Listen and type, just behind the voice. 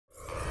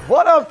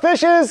What up,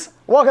 fishes?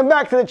 Welcome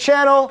back to the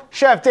channel.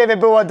 Chef David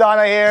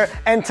Bouhadana here,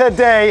 and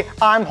today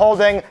I'm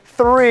holding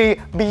 3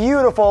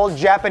 beautiful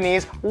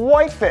Japanese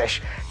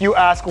whitefish. You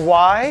ask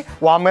why?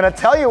 Well, I'm gonna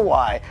tell you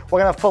why. We're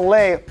gonna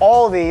fillet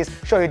all of these,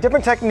 show you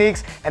different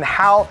techniques and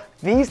how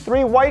these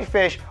 3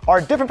 whitefish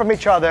are different from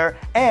each other,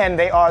 and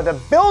they are the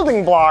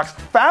building blocks,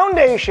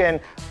 foundation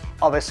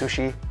of a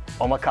sushi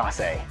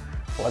omakase.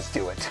 Let's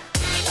do it.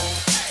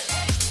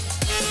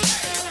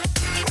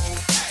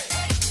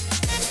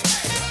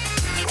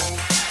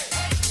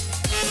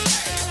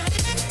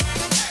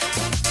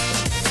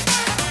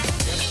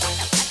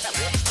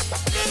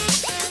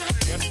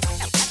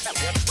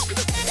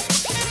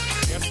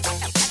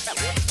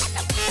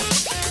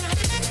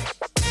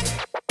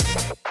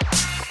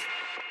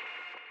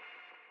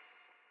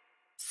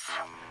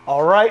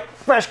 All right,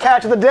 fresh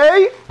catch of the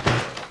day.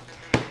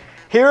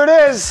 Here it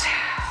is,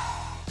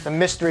 the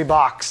mystery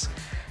box,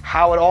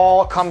 how it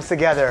all comes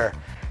together.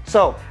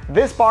 So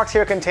this box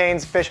here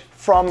contains fish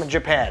from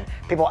Japan.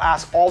 People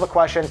ask all the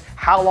questions,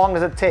 how long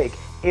does it take?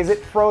 Is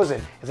it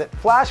frozen? Is it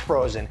flash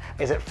frozen?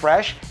 Is it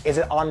fresh? Is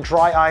it on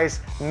dry ice?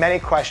 Many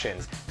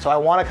questions. So I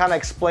want to kind of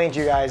explain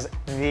to you guys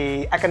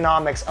the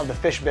economics of the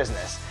fish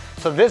business.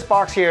 So this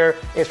box here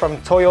is from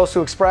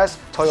Toyosu Express,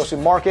 Toyosu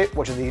Market,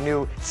 which is the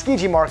new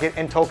Tsukiji market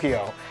in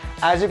Tokyo.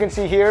 As you can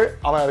see here,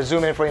 I'm gonna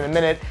zoom in for you in a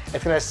minute.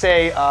 It's gonna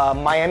say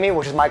Miami,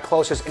 which is my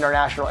closest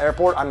international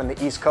airport. I'm in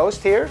the East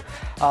Coast here.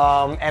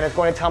 And it's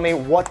going to tell me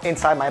what's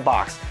inside my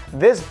box.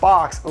 This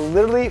box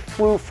literally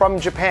flew from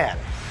Japan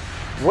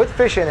with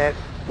fish in it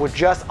with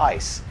just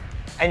ice.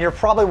 And you're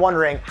probably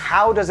wondering,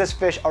 how does this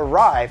fish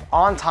arrive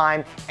on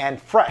time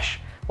and fresh?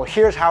 Well,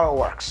 here's how it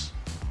works.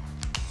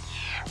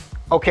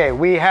 Okay,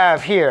 we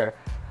have here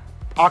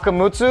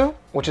Akamutsu,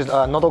 which is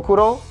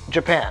Nodokuro,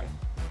 Japan.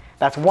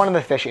 That's one of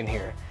the fish in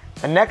here.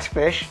 The next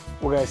fish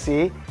we're gonna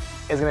see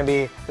is gonna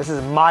be, this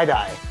is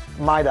Madai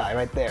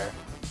right there,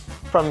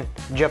 from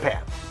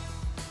Japan.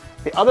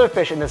 The other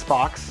fish in this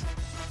box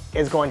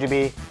is going to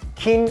be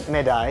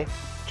Kinmedai,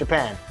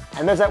 Japan.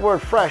 And there's that word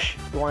fresh,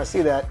 you wanna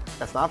see that,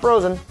 that's not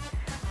frozen.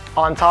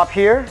 On top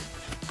here,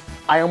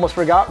 I almost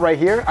forgot right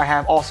here, I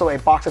have also a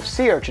box of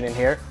sea urchin in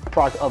here, a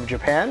product of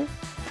Japan,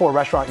 for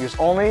restaurant use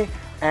only.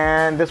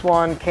 And this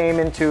one came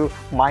into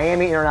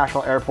Miami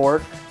International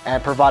Airport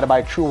and provided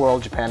by True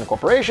World Japan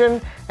Corporation.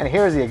 And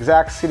here's the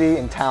exact city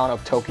and town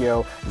of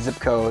Tokyo, zip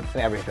code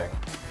and everything.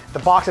 The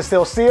box is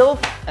still sealed,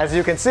 as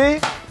you can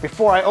see.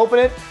 Before I open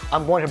it,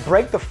 I'm going to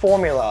break the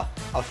formula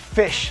of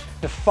fish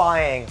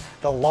defying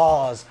the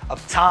laws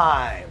of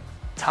time.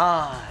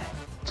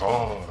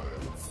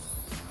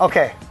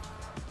 Okay,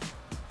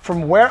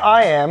 from where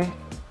I am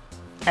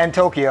and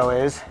Tokyo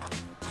is,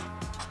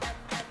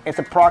 it's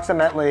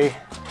approximately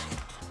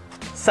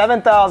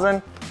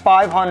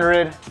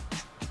 7,500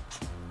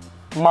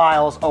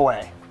 miles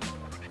away.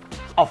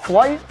 A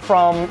flight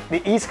from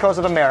the East Coast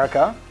of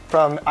America,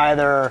 from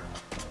either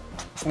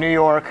New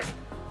York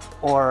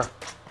or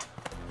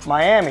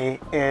Miami,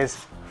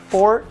 is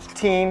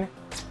 14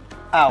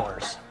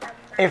 hours.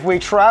 If we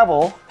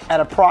travel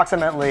at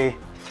approximately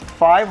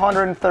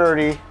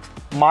 530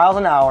 miles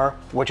an hour,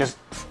 which is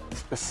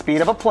the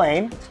speed of a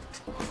plane,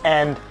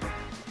 and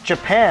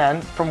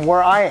Japan, from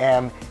where I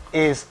am,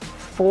 is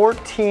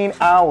 14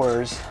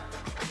 hours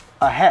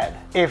ahead.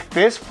 If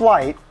this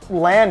flight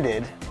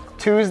landed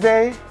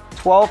Tuesday,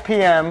 12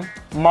 p.m.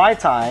 my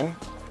time,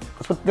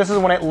 this is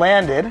when it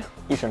landed,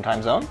 Eastern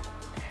time zone,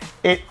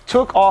 it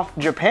took off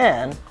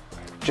Japan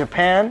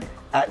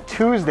at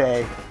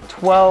Tuesday,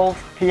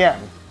 12 p.m.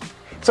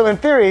 So in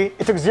theory,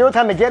 it took 0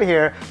 time to get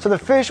here, so the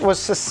fish was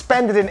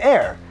suspended in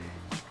air.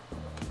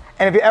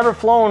 And if you've ever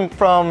flown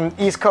from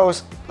East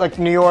Coast, like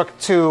New York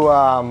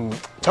to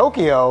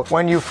Tokyo,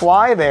 when you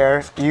fly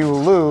there, you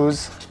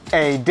lose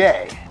a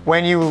day.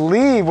 When you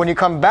leave, when you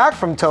come back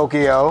from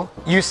Tokyo,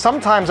 you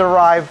sometimes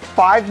arrive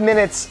 5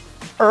 minutes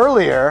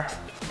earlier.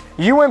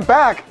 You went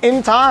back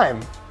in time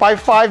by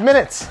 5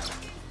 minutes.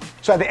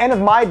 So at the end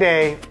of my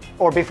day,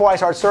 or before I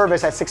start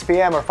service at 6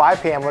 p.m. or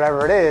 5 p.m.,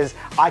 whatever it is,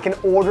 I can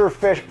order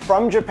fish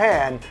from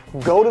Japan,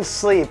 go to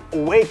sleep,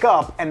 wake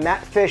up, and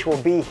that fish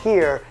will be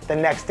here the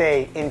next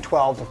day in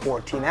 12 to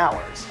 14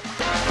 hours.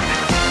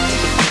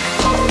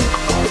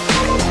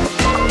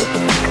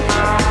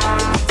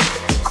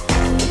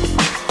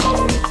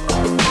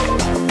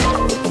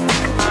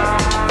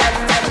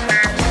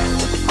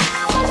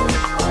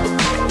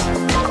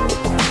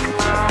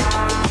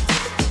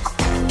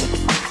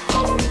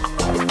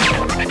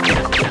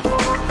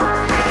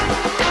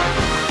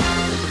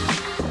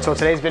 So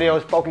today's video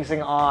is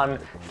focusing on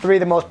 3 of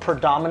the most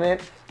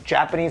predominant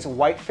Japanese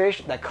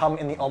whitefish that come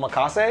in the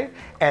omakase,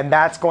 and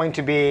that's going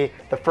to be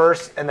the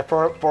first and the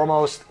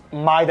foremost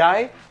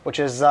Madai, which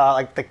is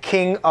like the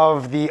king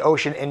of the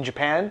ocean in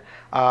Japan.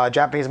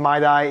 Japanese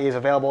Madai is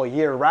available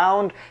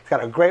year-round. It's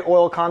got a great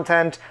oil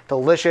content,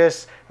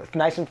 delicious,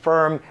 nice and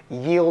firm,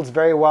 yields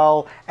very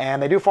well,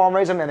 and they do farm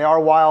raise them, and they are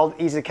wild,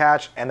 easy to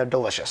catch, and they're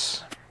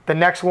delicious. The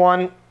next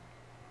one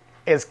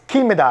is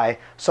Kinmedai.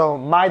 So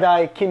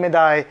Madai,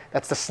 Kinmedai,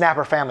 that's the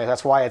snapper family.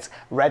 That's why it's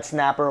red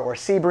snapper or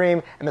sea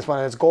bream, and this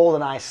one is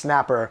golden eye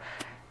snapper.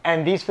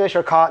 And these fish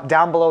are caught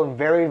down below in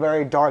very,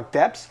 very dark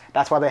depths.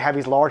 That's why they have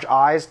these large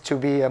eyes to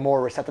be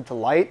more receptive to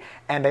light.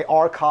 And they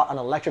are caught on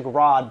electric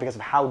rod because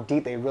of how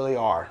deep they really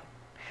are.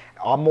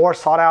 A more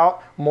sought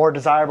out, more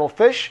desirable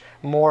fish,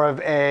 more of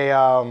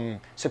a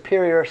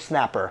superior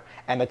snapper.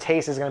 And the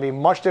taste is going to be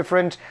much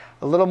different,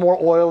 a little more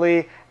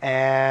oily,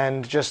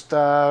 and just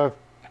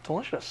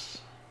delicious.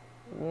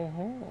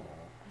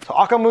 So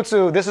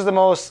Akamutsu, this is the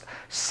most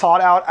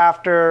sought out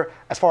after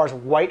as far as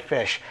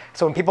whitefish.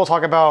 So when people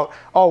talk about,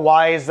 oh,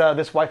 why is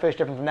this whitefish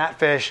different from that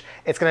fish?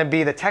 It's going to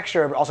be the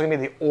texture, but also going to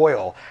be the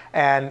oil.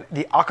 And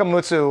the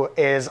Akamutsu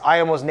is,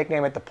 I almost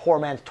nickname it the poor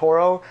man's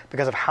toro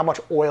because of how much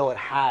oil it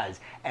has.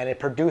 And it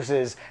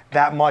produces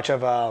that much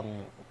of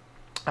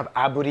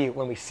aburi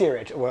when we sear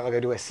it. We're going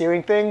to do a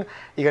searing thing.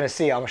 You're going to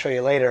see, I'm going to show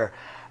you later.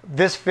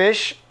 This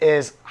fish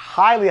is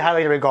highly,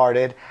 highly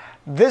regarded.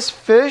 This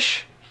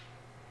fish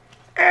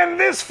and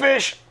this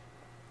fish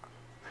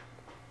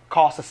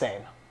cost the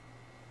same.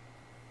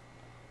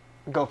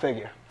 Go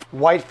figure.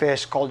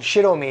 Whitefish called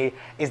shiromi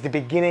is the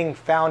beginning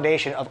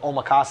foundation of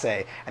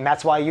omakase, and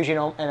that's why usually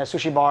in a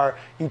sushi bar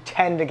you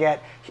tend to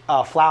get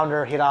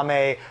flounder,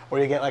 hirame, or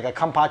you get like a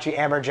kampachi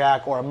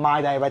amberjack or a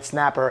madai red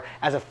snapper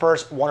as the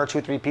first 1 or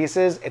 2, 3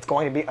 pieces. It's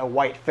going to be a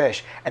white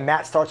fish, and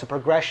that starts a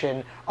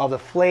progression of the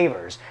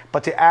flavors.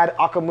 But to add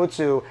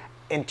akamutsu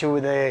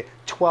into the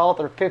 12th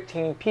or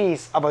 15th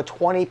piece of a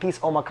 20-piece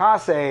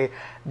omakase,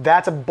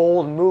 that's a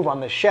bold move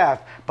on the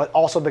chef, but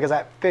also because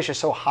that fish is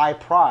so high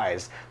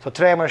prized. So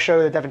today I'm going to show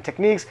you the different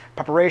techniques,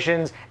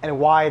 preparations, and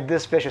why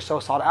this fish is so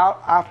sought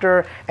out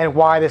after, and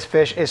why this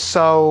fish is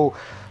so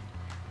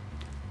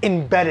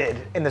embedded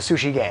in the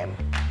sushi game.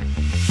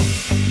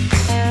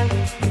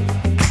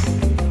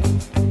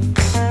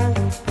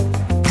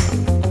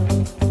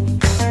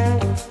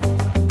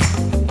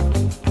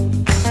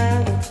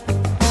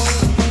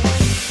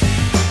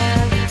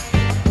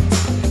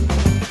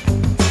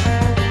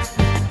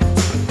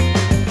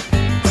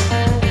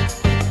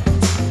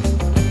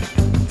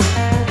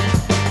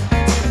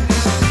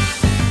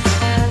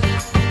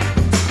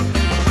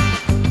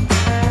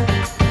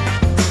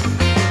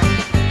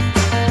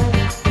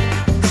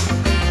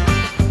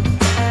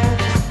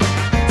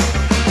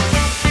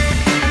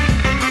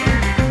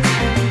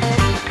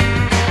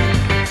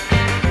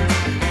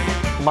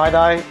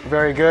 Madai,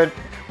 very good.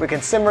 We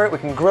can simmer it, we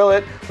can grill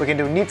it, we can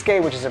do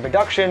nitsuke, which is a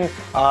reduction.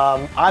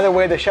 Either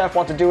way the chef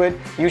wants to do it,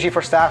 usually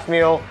for staff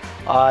meal,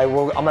 I'm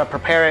going to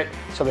prepare it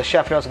so the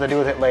chef knows what to do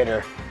with it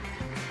later.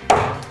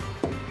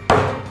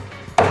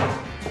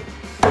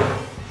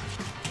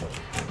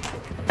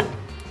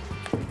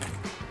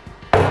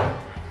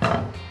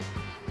 A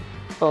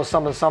little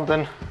something,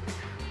 something.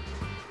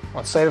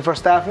 Let's save it for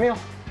staff meal.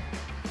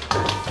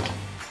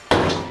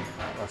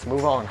 Let's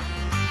move on.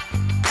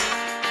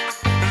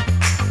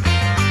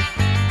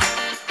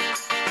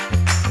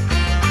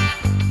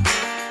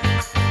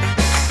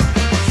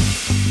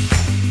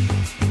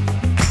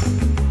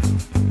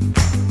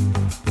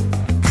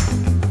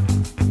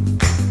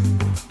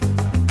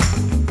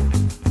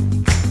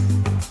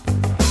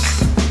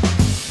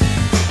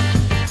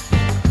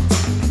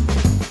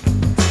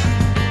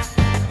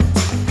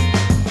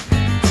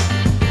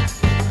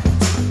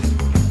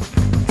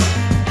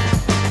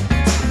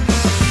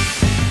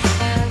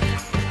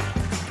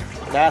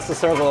 That's the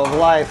circle of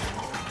life,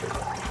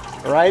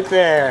 right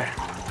there.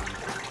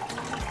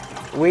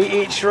 We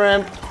eat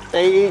shrimp,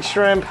 they eat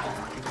shrimp.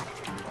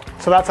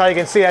 So that's how you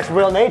can see that's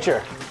real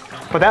nature.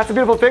 But that's the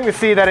beautiful thing to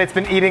see that it's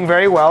been eating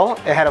very well.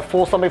 It had a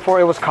full stomach before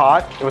it was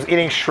caught. It was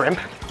eating shrimp.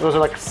 Those are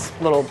like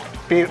little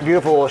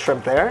beautiful little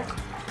shrimp there.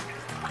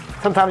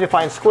 Sometimes you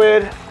find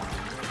squid,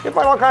 you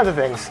find all kinds of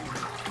things.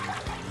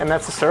 And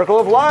that's the circle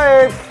of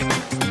life.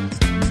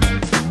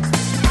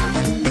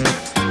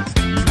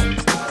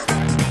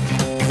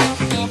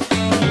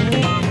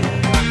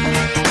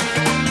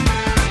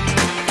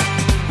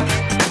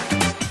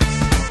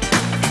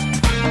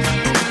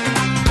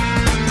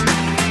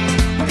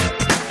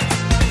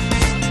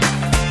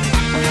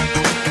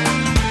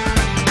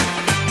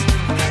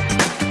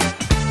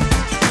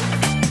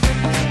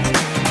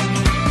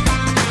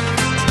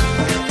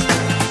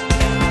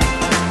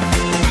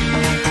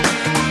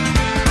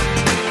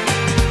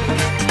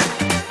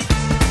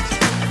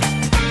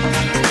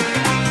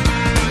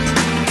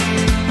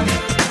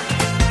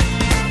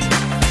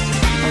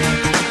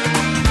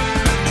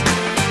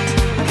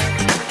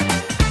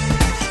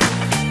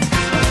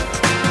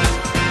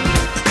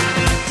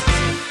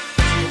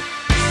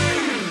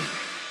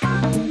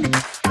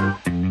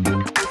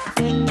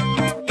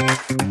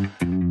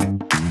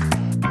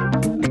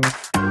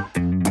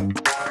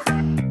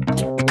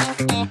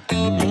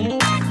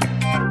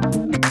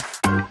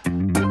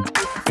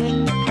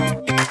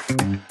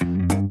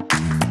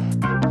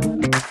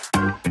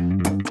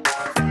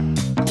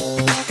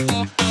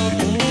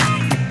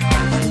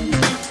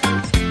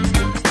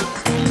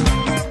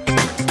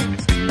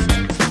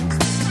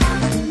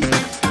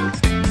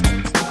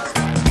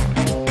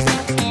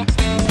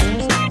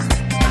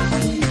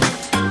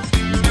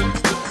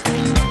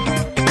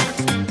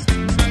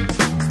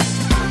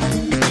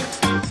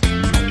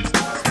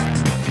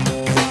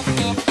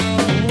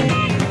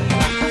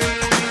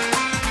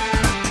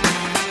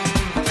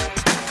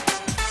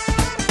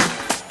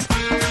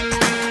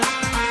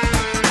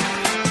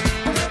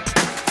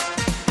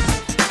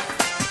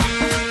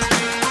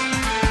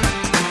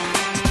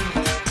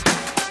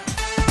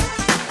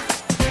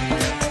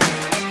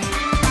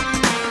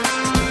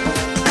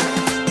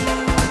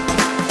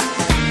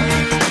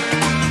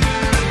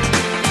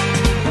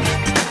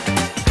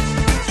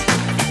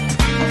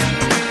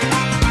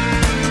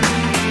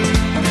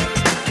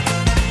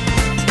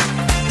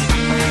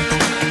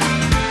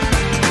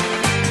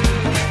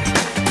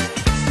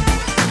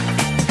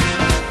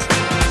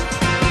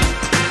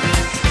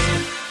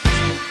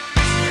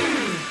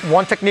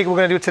 One technique we're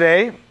gonna do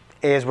today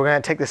is we're gonna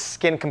take the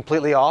skin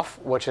completely off,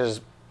 which is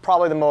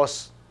probably the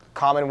most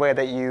common way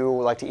that you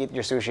like to eat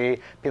your sushi.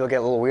 People get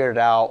a little weirded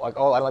out, like,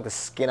 oh, I don't like the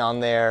skin on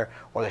there,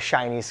 or the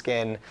shiny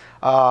skin.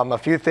 A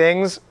few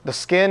things, the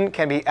skin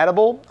can be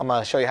edible. I'm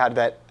gonna show you how to do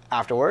that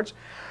afterwards.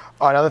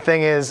 Another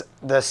thing is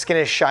the skin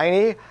is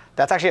shiny.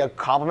 That's actually a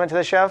compliment to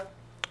the chef,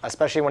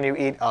 especially when you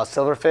eat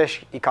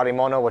silverfish,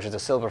 ikarimono, which is a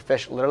silver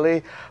fish,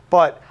 literally.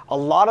 But a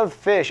lot of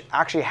fish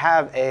actually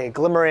have a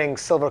glimmering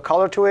silver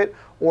color to it,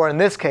 or in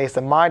this case,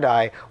 the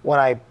Madai, when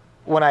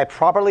I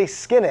properly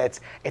skin it,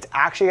 it's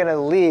actually gonna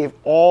leave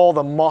all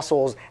the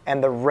muscles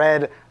and the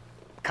red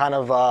kind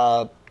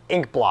of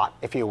ink blot,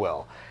 if you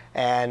will.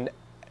 And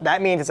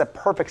that means it's a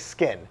perfect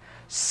skin.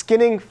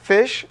 Skinning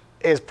fish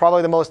is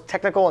probably the most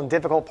technical and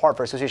difficult part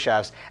for sushi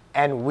chefs,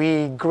 and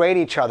we grade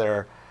each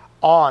other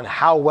on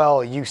how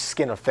well you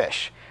skin a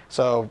fish.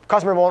 So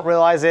customer won't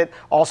realize it.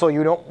 Also,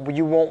 you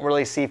won't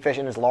really see fish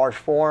in its large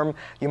form.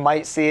 You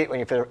might see it when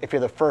if you're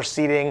the first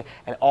seating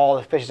and all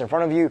the fish is in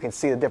front of you. You can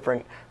see the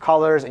different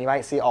colors, and you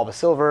might see all the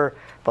silver.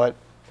 But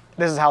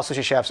this is how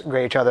sushi chefs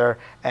grade each other,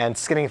 and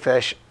skinning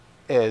fish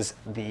is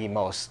the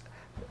most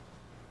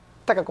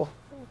technical.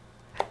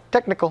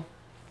 So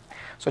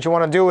what you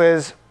want to do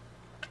is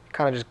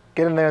kind of just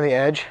get in there on the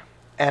edge,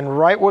 and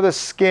right where the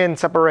skin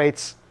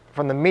separates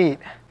from the meat,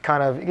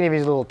 kind of, you can even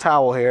use a little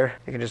towel here.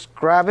 You can just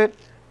grab it.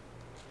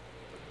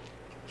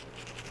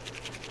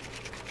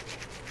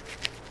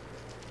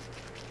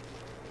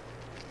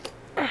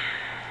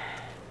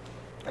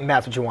 And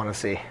that's what you want to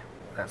see.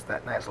 That's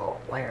that nice little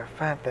layer of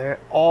fat there.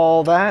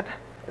 All that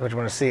is what you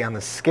want to see on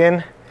the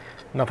skin.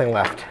 Nothing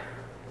left.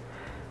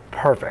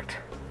 Perfect.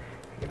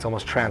 It's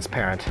almost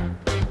transparent.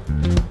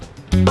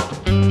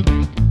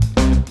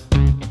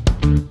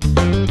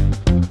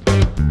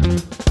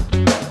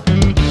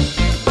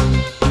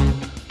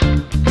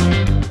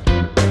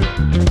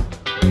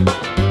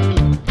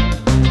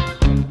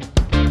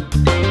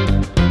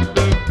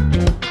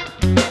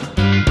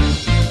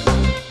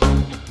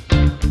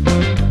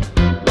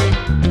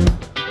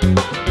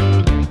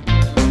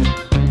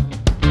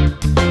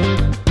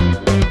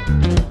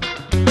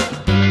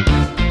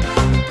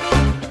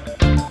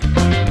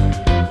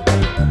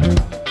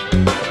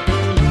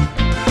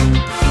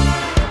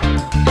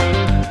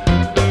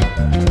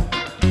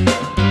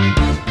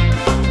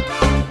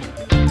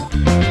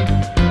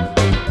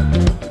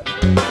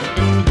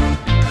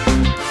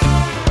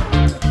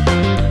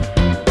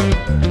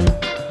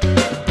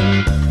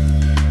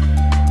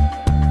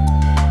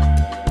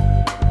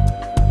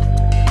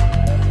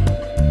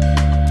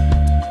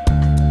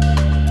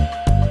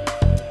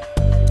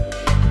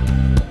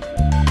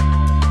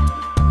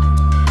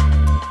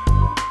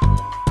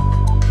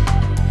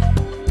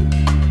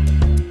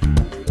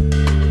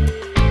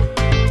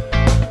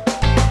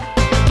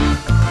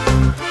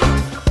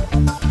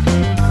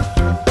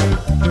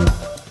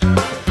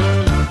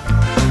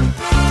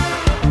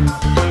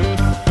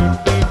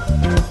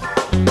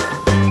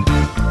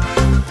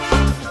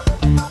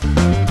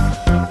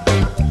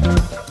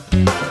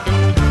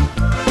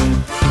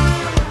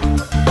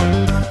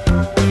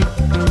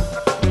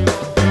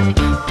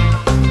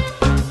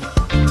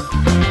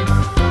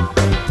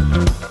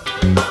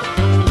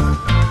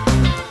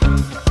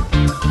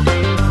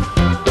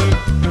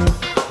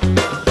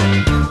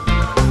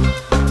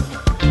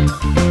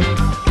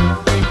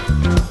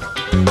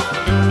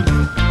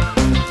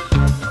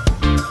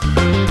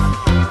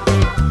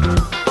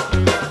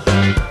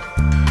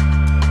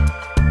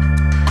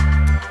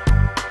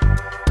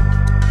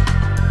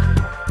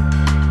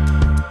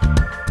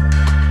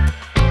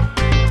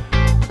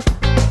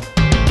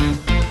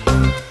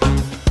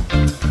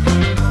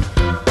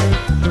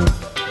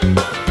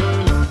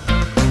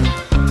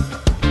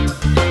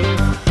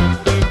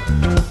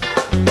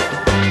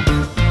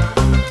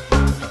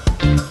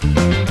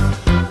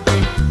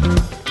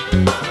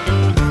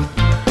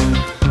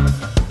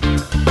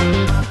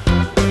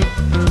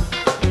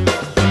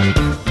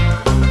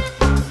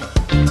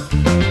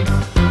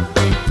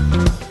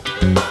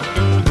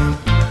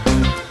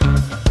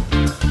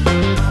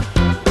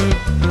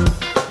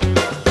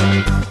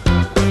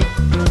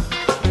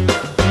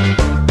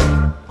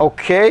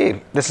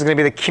 Okay, this is going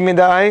to be the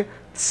Kinmedai,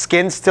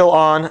 skin still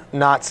on,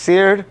 not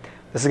seared.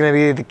 This is going to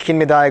be the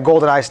Kinmedai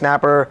golden eye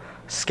snapper,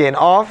 skin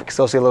off. You can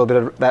still see a little bit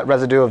of that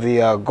residue of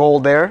the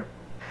gold there.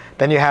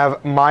 Then you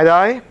have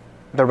Madai,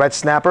 the red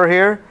snapper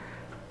here.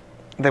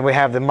 Then we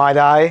have the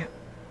Madai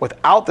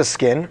without the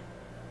skin.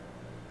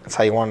 That's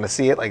how you wanted to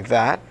see it, like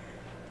that.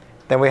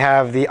 Then we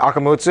have the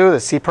Akamutsu, the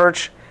sea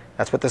perch.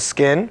 That's with the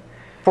skin.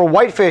 For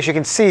whitefish, you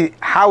can see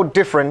how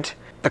different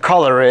the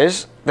color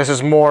is. This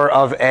is more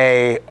of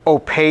a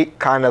opaque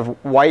kind of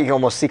white. You can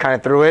almost see kind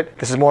of through it.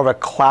 This is more of a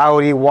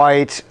cloudy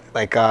white,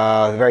 like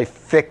very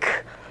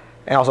thick,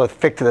 and also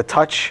thick to the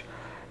touch.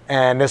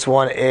 And this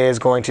one is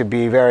going to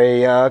be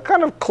very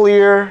kind of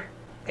clear.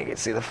 You can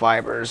see the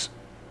fibers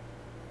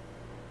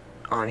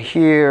on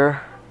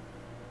here.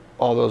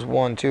 All those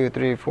 1, 2,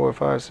 3, 4,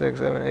 5, 6,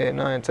 7, 8,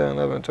 9, 10,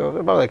 11, 12,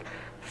 about like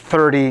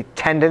 30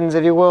 tendons,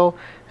 if you will,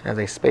 as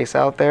they space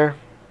out there.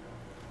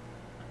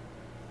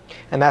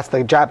 And that's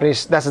the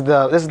Japanese, this is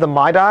the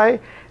Madai,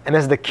 and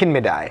this is the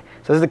Kinmedai.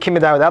 So this is the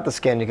Kinmedai without the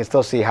skin. You can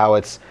still see how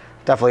it's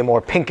definitely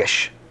more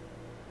pinkish.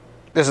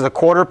 This is the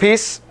quarter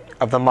piece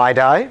of the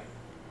Madai,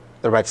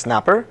 the red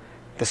snapper.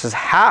 This is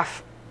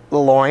half the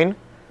loin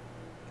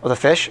of the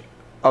fish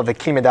of the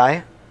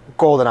Kinmedai,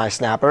 golden eye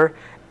snapper.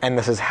 And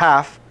this is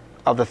half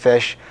of the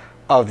fish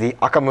of the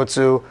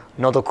Akamutsu,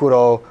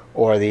 Nodokuro,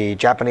 or the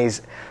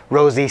Japanese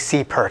rosy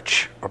sea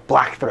perch, or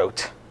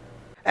blackthroat.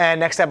 And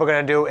next step we're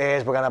gonna do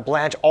is we're gonna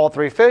blanch all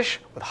three fish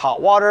with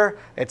hot water.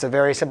 It's a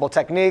very simple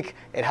technique.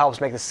 It helps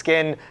make the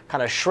skin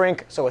kind of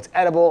shrink so it's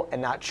edible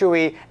and not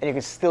chewy, and you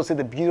can still see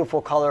the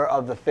beautiful color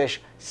of the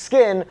fish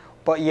skin,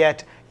 but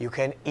yet you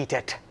can eat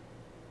it.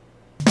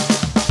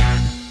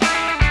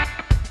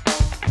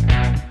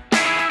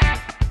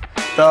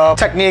 The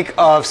technique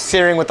of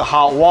searing with the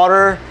hot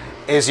water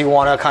is you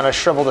wanna kind of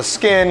shrivel the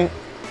skin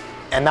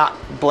and not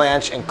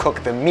blanch and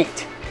cook the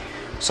meat.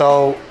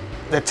 So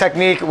the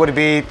technique would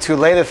be to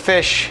lay the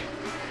fish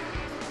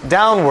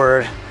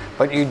downward,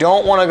 but you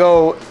don't want to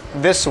go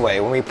this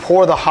way. When we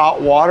pour the hot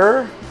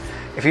water,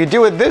 if you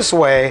do it this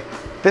way,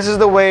 this is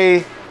the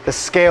way the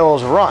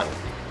scales run.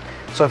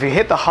 So if you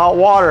hit the hot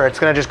water, it's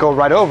going to just go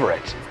right over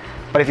it.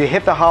 But if you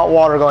hit the hot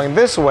water going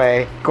this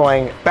way,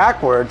 going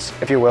backwards,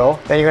 if you will,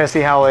 then you're going to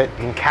see how it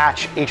can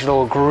catch each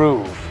little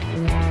groove.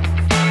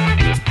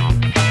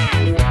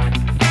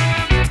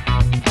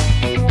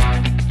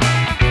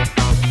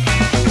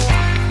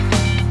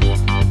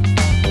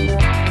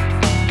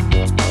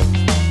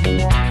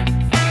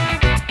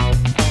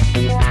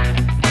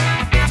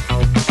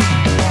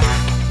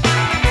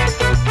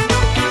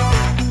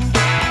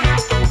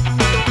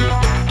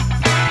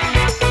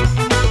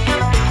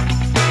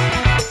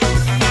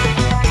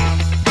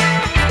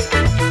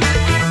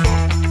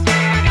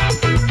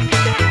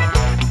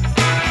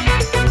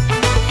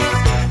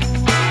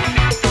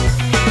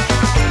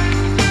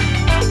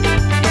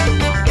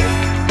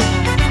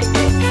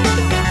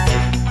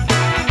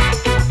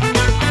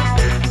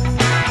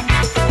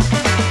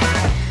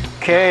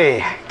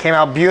 Okay, came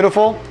out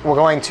beautiful. We're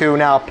going to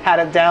now pat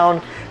it down,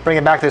 bring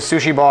it back to the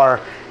sushi bar,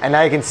 and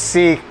now you can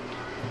see,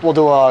 we'll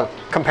do a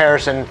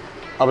comparison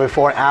of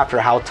before and after,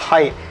 how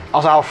tight,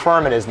 also how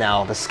firm it is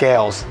now, the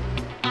scales.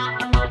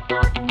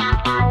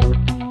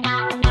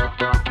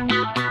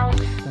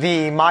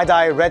 The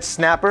Madai red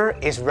snapper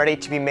is ready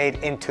to be made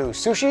into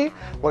sushi.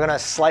 We're gonna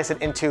slice it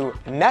into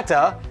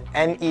neta,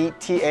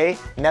 N-E-T-A.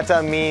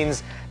 Neta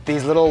means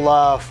these little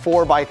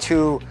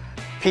 4x2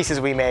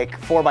 pieces we make.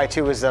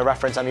 4x2 is the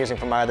reference I'm using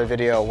from my other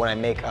video when I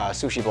make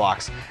sushi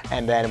blocks,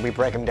 and then we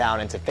break them down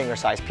into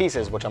finger-sized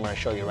pieces, which I'm going to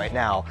show you right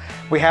now.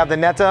 We have the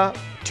neta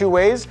two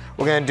ways.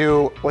 We're going to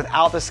do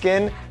without the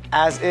skin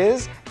as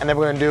is, and then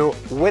we're going to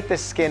do with the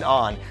skin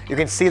on. You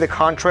can see the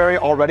contrary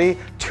already,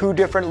 two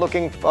different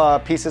looking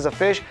pieces of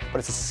fish, but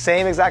it's the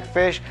same exact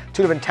fish,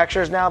 two different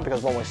textures now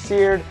because one was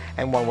seared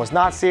and one was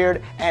not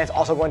seared, and it's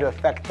also going to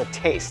affect the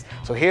taste.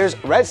 So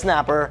here's red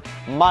snapper,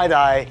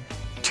 Madai,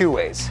 two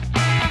ways.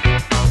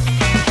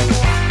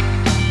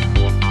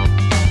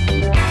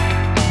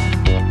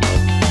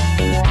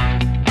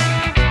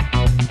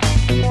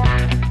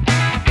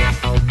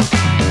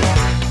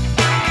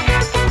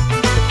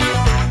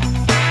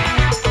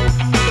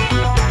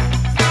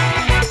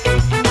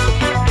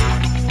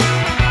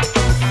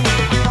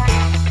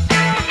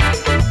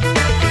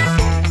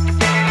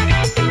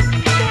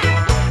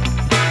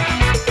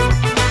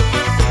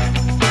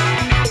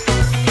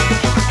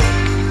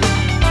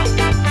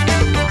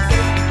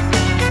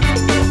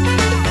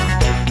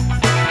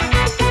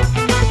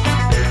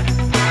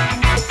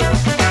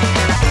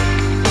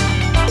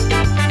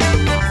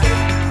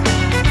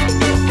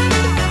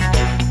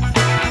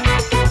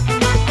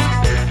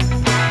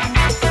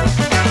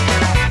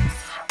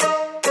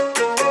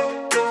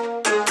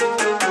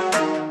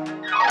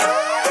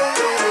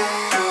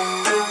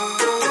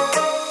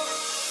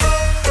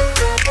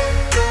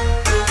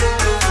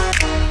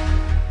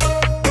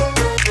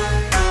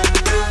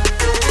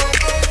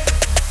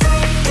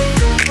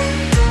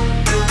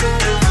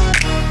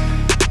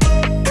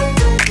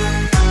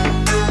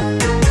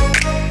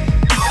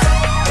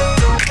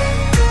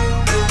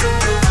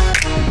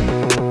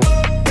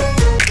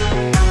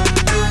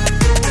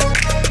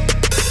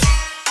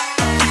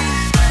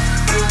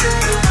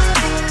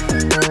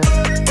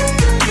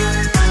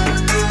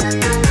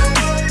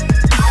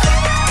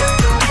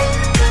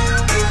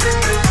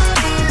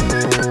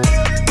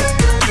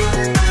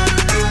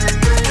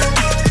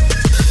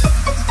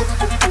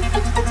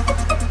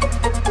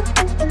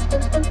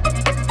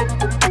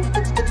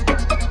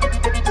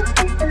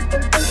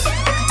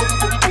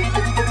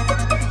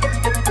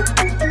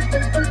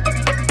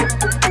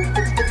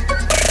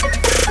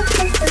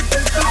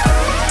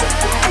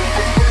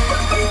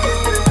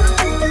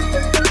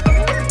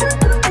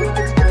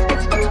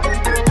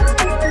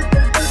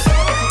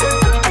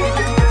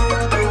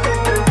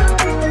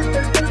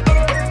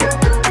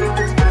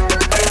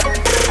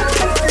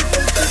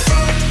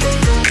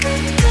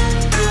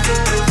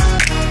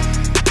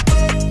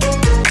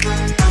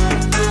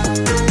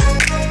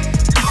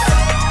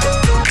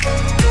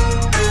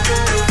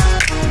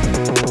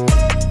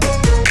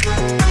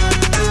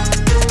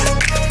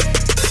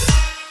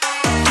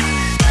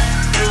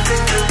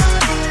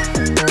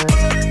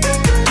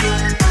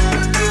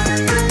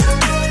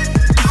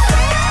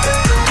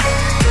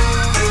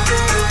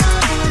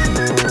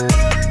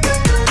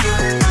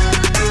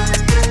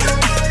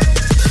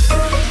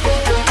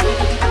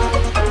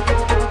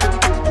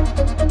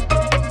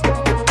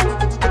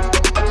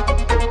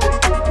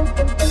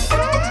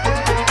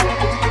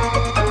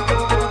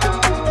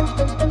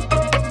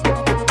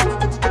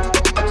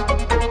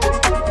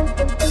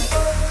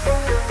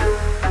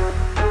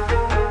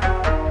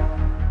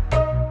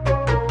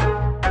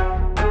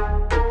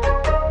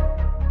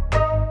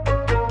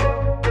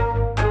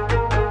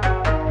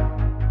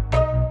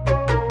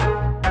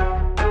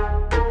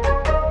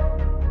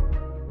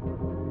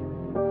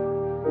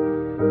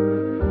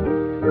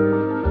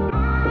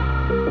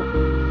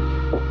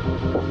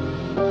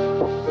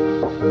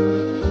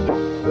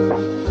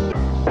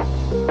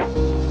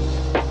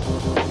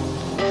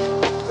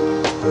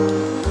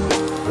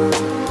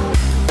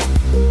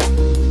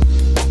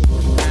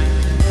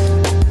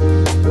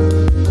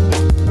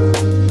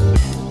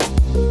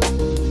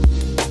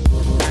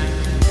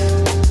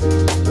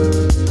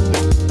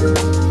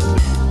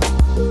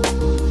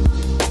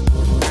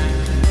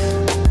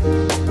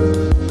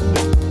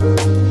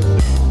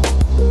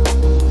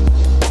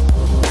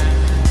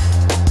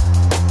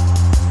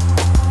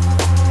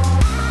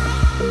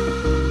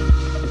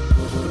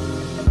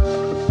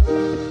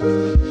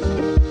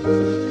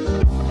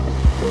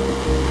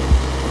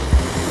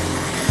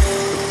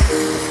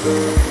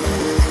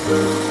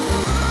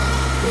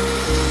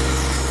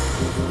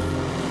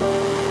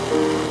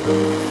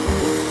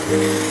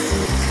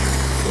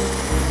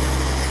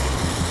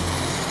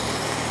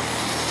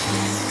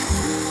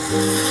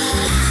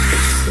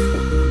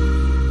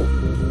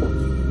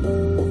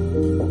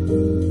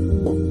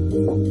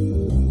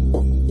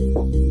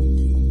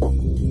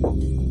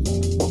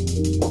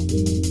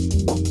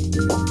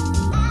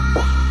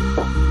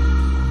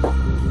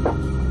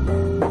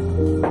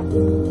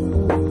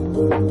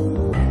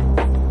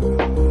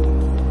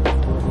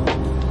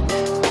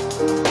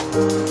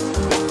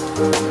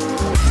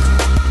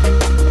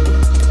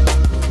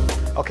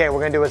 Okay, what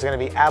we're gonna do is gonna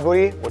be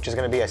Aburi, which is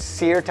gonna be a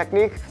sear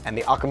technique, and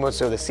the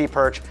Akamutsu, the sea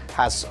perch,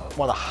 has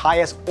one of the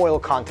highest oil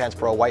contents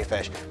for a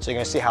whitefish, so you're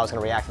gonna see how it's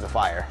gonna react to the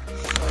fire.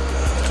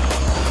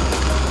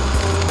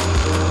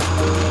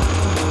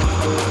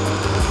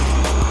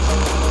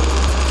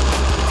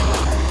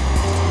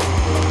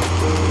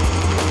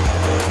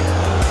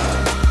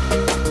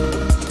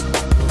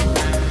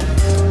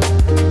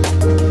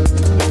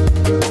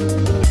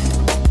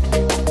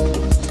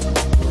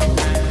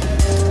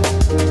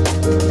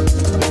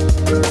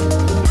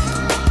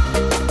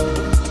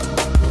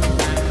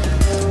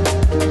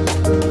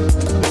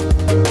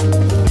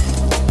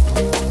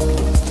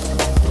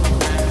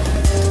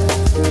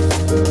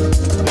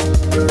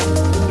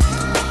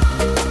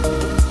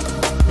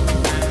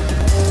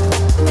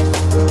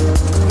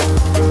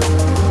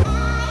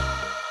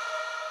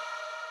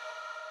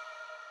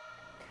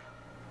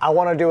 I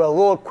want to do a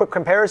little quick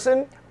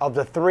comparison of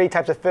the three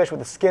types of fish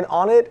with the skin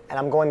on it, and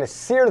I'm going to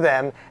sear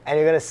them, and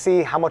you're going to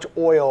see how much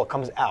oil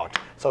comes out.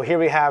 So here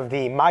we have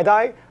the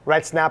Madai,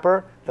 red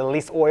snapper, the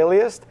least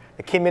oiliest,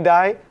 the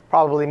Kinmedai,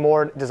 probably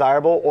more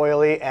desirable,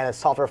 oily and a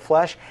softer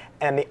flesh,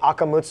 and the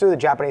Akamutsu, the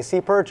Japanese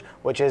sea perch,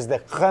 which is the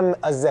crème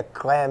à la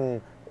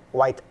crème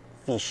white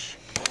fish.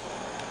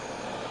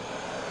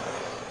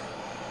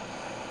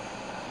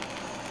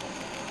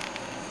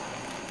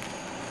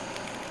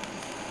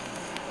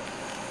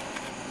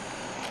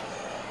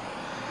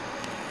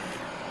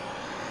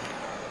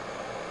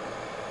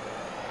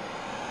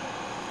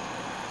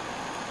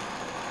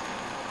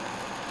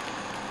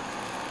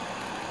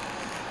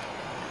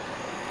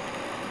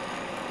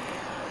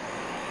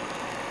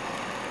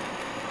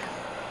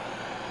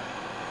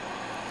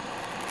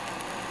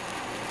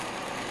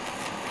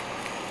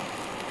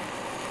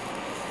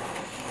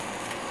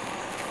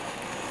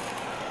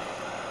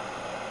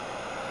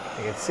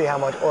 You can see how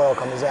much oil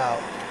comes out.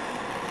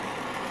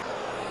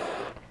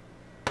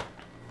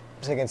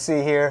 So you can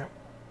see here,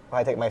 if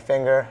I take my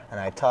finger and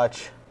I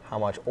touch how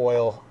much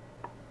oil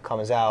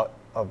comes out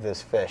of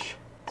this fish.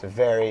 It's a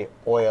very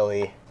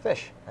oily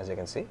fish, as you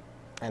can see.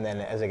 And then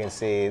as you can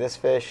see, this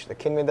fish, the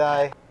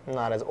Kinmedai,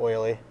 not as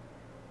oily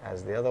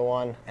as the other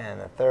one.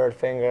 And the third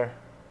finger,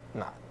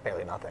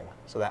 barely nothing.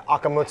 So that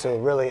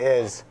Akamutsu really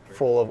is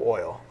full of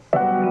oil.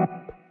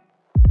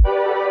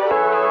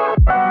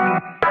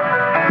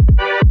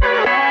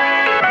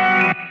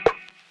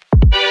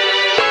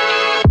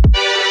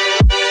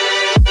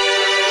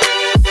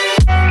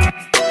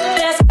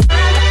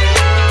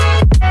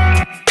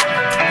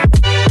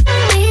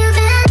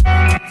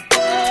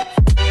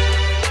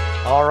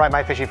 All right,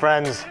 my fishy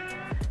friends,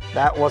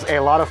 that was a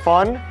lot of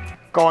fun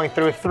going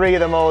through three of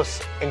the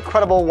most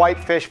incredible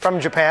whitefish from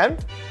Japan.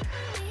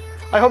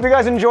 I hope you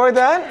guys enjoyed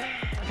that.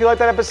 If you liked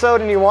that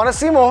episode and you want to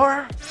see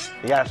more,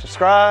 you gotta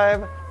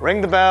subscribe,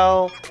 ring the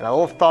bell, and a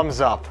little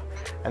thumbs up.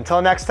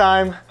 Until next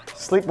time,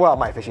 sleep well,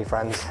 my fishy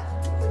friends.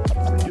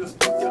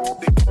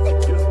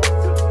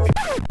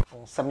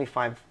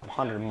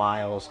 7,500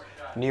 miles,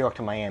 New York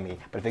to Miami,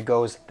 but if it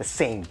goes the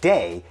same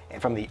day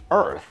and from the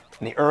Earth,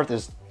 and the Earth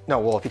is, no,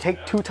 well, if you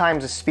take 2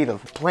 times the speed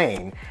of the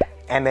plane,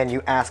 and then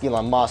you ask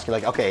Elon Musk, you're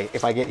like, okay,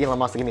 if I get Elon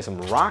Musk to give me some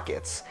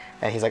rockets,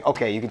 and he's like,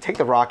 okay, you can take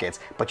the rockets,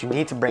 but you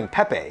need to bring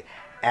Pepe.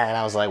 And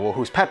I was like, well,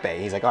 who's Pepe?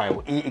 He's like, all right,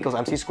 well, E equals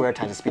MC squared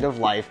times the speed of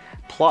light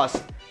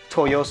plus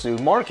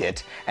Toyosu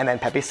Market, and then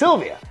Pepe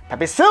Sylvia.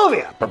 Pepe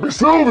Sylvia! Pepe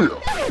Sylvia!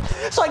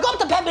 So I go up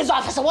to Pepe's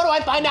office, and what do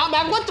I find out,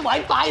 man? What do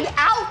I find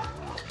out?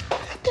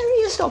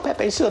 There is no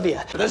Pepe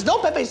Sylvia. If there's no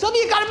Pepe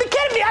Sylvia, you gotta be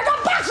kidding me! I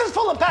got boxes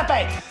full of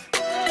Pepe!